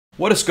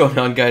What is going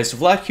on, guys?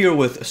 Vlad here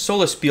with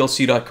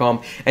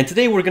SolusPLC.com, and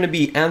today we're going to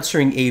be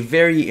answering a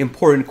very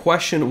important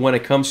question when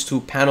it comes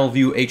to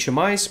PanelView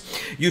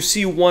HMIs. You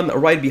see one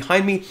right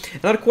behind me,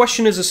 and that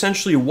question is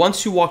essentially,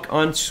 once you walk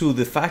onto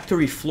the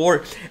factory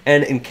floor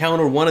and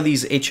encounter one of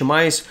these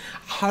HMIs,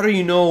 how do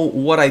you know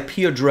what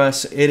IP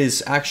address it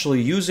is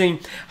actually using?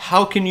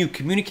 How can you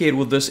communicate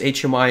with this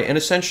HMI? And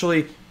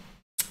essentially,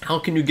 how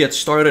can you get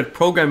started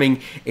programming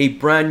a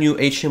brand new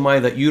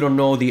HMI that you don't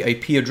know the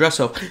IP address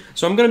of?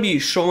 So I'm going to be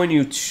showing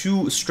you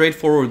two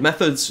straightforward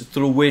methods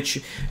through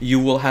which you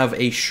will have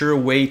a sure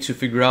way to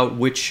figure out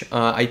which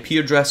IP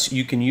address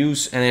you can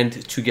use and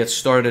to get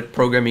started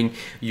programming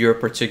your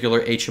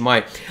particular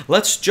HMI.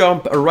 Let's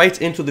jump right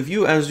into the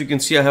view. As you can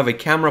see, I have a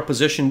camera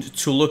positioned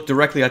to look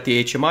directly at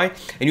the HMI,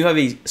 and you have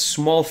a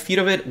small feed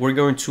of it. We're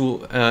going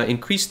to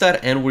increase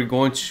that, and we're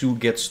going to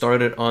get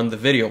started on the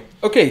video.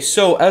 Okay,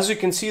 so as you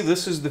can see,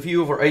 this is the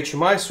view of our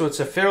HMI. So it's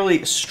a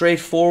fairly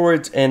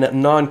straightforward and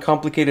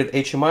non-complicated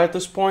HMI at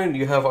this point.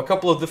 You have a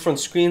couple of different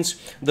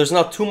screens. There's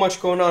not too much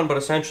going on, but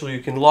essentially you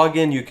can log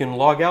in, you can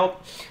log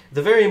out.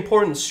 The very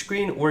important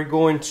screen we're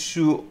going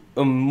to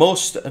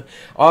most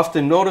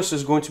often notice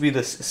is going to be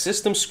this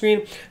system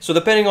screen. So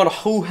depending on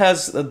who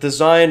has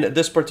designed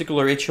this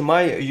particular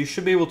HMI, you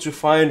should be able to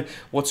find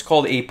what's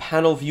called a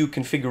PanelView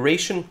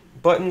Configuration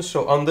button.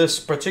 So on this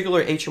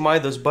particular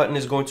HMI, this button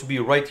is going to be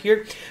right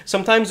here.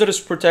 Sometimes it is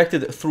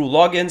protected through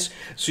logins,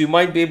 so you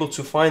might be able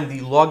to find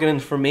the login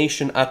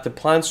information at the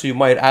plant. So you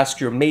might ask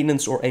your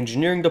maintenance or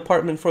engineering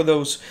department for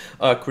those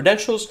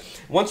credentials.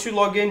 Once you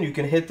log in, you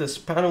can hit this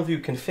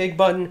PanelView Config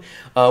button,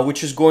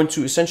 which is going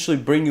to essentially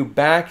bring you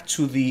back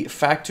to the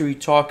factory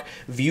talk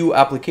view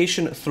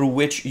application through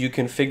which you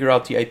can figure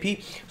out the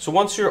IP. So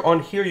once you're on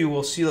here, you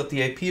will see that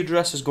the IP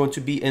address is going to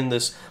be in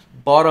this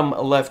bottom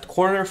left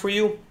corner for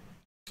you.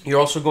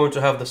 You're also going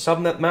to have the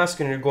subnet mask,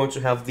 and you're going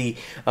to have the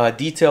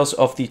details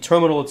of the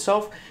terminal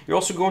itself. You're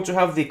also going to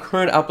have the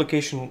current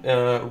application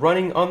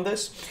running on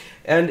this.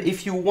 And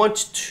if you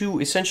want to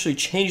essentially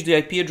change the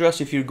IP address,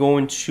 if you're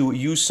going to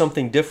use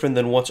something different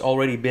than what's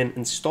already been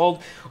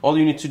installed, all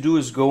you need to do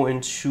is go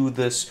into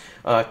this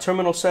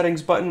terminal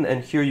settings button,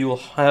 and here you will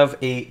have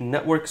a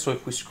network. So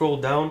if we scroll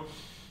down,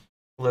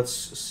 let's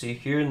see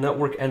here,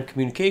 network and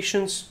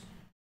communications.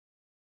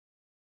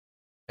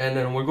 And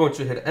then we're going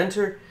to hit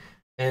enter.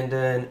 And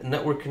then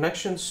network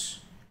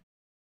connections,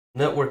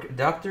 network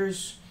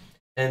adapters,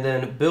 and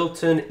then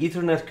built-in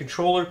EtherNet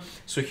controller.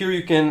 So here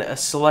you can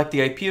select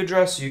the IP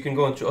address. You can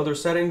go into other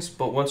settings,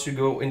 but once you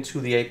go into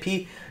the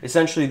IP,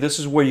 essentially this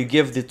is where you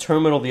give the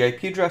terminal the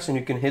IP address, and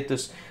you can hit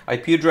this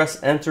IP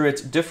address, enter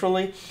it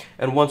differently.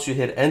 And once you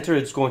hit enter,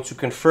 it's going to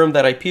confirm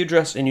that IP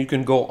address, and you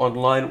can go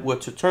online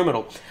with the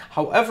terminal.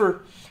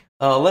 However,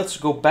 let's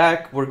go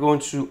back. We're going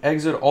to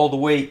exit all the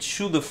way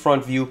to the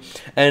front view,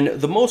 and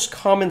the most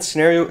common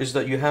scenario is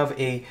that you have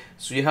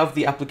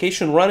the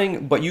application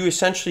running, but you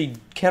essentially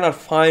cannot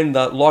find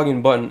that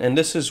login button. And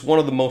this is one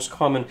of the most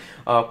common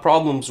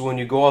problems when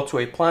you go out to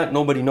a plant.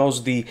 Nobody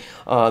knows the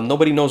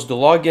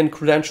login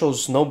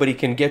credentials. Nobody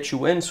can get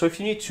you in. So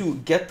if you need to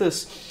get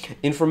this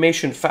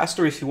information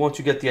faster, if you want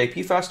to get the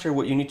IP faster,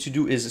 what you need to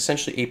do is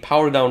essentially a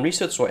power down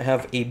reset. So I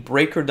have a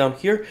breaker down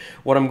here.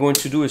 What I'm going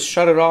to do is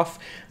shut it off.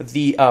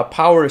 The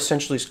power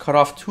essentially is cut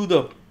off to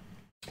the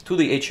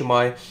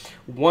HMI.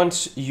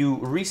 Once you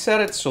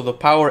reset it, so the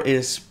power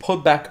is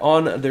put back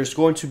on, there's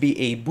going to be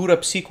a boot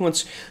up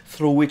sequence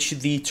through which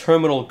the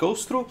terminal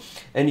goes through,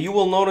 and you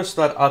will notice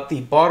that at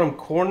the bottom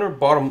corner,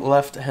 bottom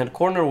left hand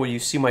corner where you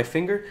see my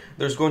finger,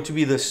 there's going to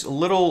be this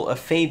little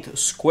faint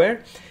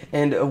square,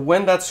 and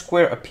when that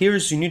square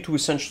appears, you need to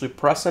essentially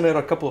press on it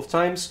a couple of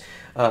times.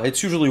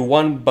 It's usually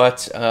one,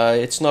 but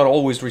it's not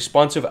always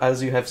responsive,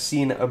 as you have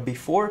seen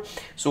before.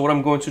 So what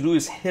I'm going to do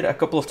is hit a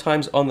couple of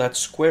times on that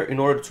square in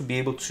order to be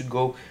able to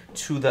go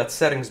to that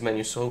settings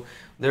menu. So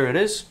there it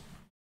is.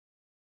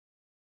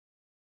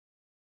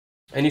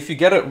 And if you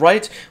get it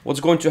right, what's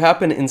going to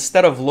happen,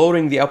 instead of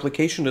loading the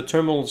application, the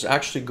terminal is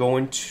actually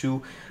going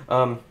to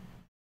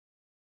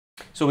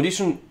so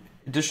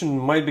edition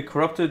might be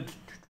corrupted.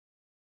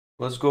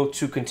 Let's go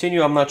to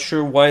continue. I'm not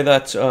sure why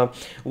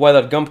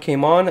that gump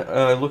came on.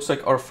 It looks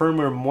like our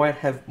firmware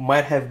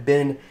might have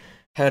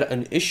had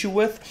an issue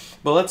with,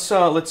 but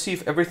let's see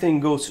if everything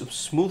goes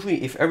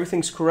smoothly. If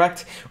everything's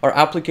correct, our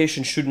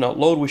application should not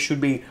load. We should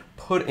be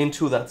put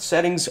into that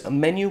settings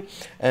menu,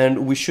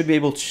 and we should be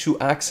able to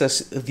access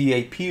the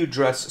IP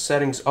address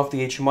settings of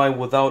the HMI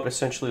without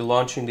essentially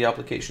launching the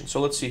application.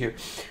 So let's see here.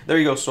 There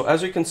you go. So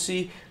as you can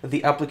see,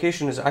 the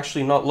application is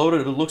actually not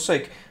loaded. It looks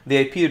like the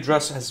IP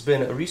address has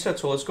been reset.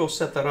 So let's go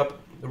set that up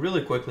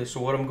really quickly. So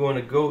what I'm going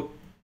to go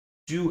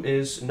do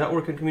is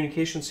network and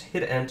communications,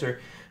 hit enter.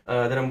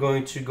 Then I'm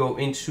going to go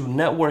into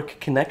network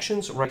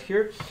connections right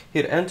here,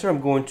 hit enter. I'm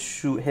going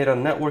to hit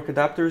on network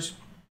adapters,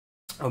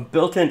 a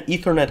built-in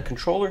EtherNet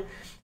controller,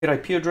 hit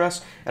IP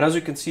address, and as you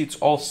can see, it's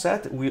all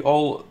set.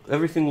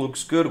 Everything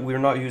looks good. We're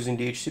not using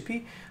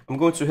DHCP. I'm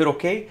going to hit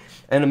OK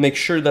and make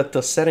sure that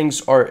the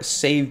settings are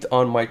saved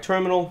on my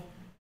terminal.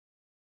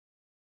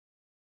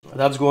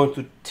 That's going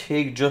to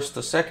take just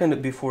a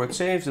second before it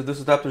saves. If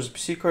this adapter is a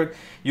PC card,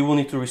 you will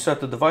need to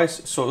reset the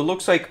device. So it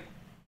looks like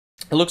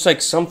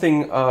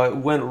something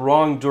went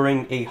wrong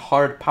during a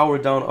hard power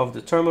down of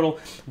the terminal.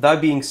 That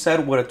being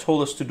said, what it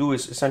told us to do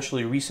is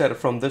essentially reset it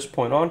from this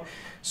point on.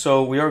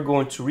 So we are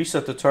going to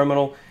reset the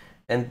terminal,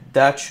 and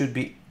that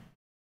should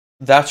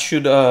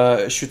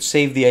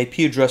save the IP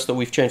address that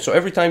we've changed. So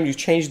every time you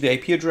change the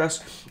IP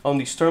address on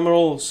these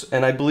terminals,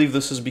 and I believe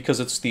this is because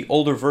it's the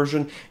older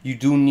version, you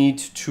do need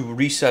to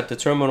reset the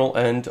terminal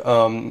and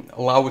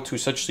allow it to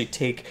essentially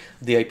take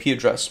the IP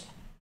address.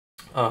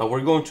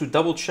 We're going to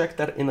double check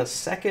that in a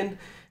second,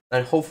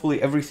 and hopefully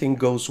everything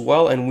goes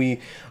well. And we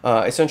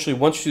essentially,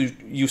 once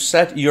you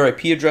set your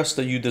IP address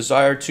that you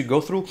desire to go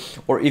through,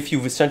 or if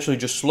you've essentially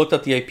just looked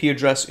at the IP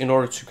address in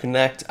order to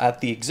connect at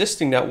the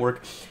existing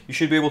network, you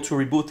should be able to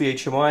reboot the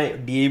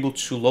HMI, be able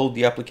to load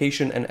the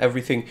application, and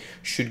everything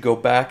should go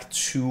back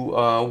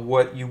to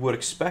what you would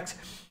expect.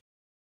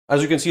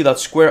 As you can see, that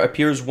square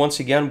appears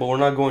once again, but we're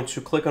not going to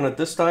click on it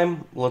this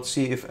time. Let's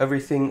see if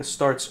everything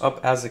starts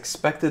up as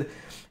expected.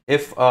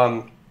 If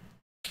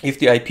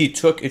the IP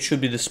took, it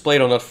should be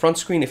displayed on that front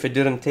screen. If it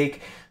didn't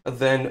take,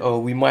 then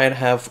we might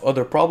have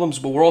other problems.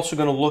 But we're also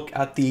going to look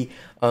at the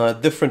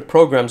different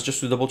programs just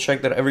to double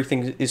check that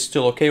everything is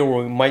still okay,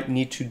 or we might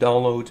need to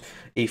download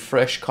a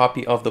fresh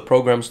copy of the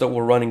programs that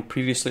were running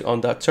previously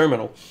on that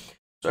terminal.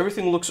 So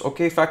everything looks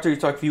okay. Factory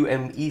Talk View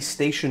ME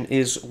station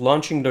is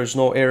launching. There's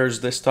no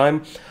errors this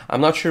time. I'm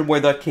not sure why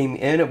that came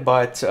in,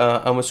 but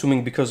I'm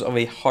assuming because of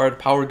a hard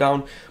power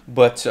down,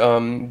 but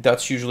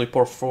that's usually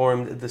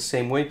performed the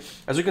same way.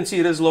 As you can see,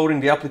 it is loading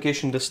the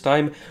application this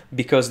time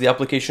because the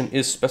application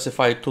is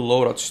specified to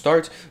load at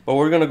start, but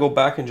we're going to go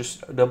back and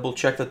just double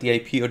check that the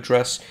IP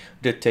address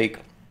did take.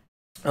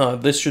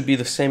 This should be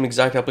the same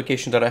exact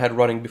application that I had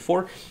running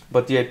before,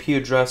 but the IP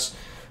address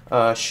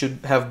we should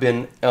have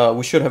been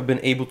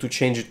able to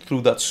change it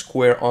through that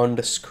square on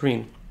the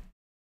screen.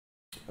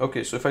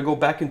 Okay, so if I go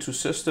back into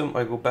system,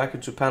 I go back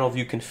into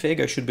PanelView config,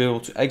 I should be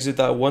able to exit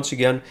that once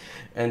again,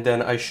 and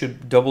then I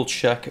should double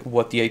check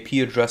what the IP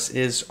address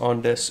is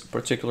on this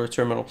particular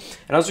terminal.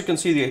 And as you can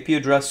see, the IP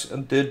address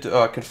did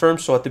confirm.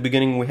 So at the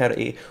beginning we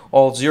had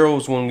all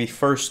zeros when we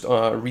first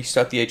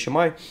reset the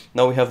HMI.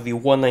 Now we have the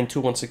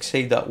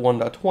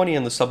 192.168.1.20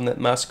 and the subnet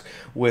mask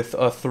with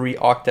 3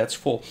 octets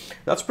full.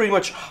 That's pretty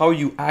much how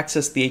you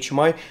access the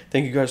HMI.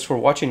 Thank you guys for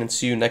watching, and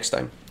see you next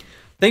time.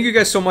 Thank you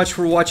guys so much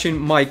for watching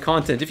my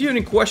content. If you have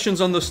any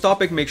questions on this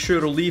topic, make sure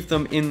to leave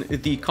them in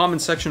the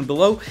comment section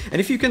below.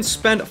 And if you can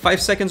spend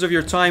 5 seconds of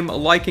your time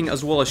liking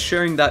as well as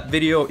sharing that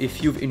video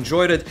if you've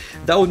enjoyed it,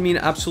 that would mean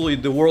absolutely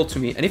the world to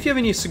me. And if you have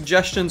any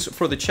suggestions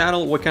for the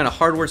channel, what kind of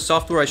hardware,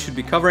 software I should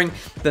be covering,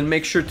 then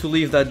make sure to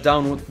leave that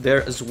down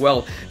there as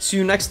well. See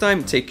you next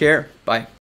time. Take care. Bye.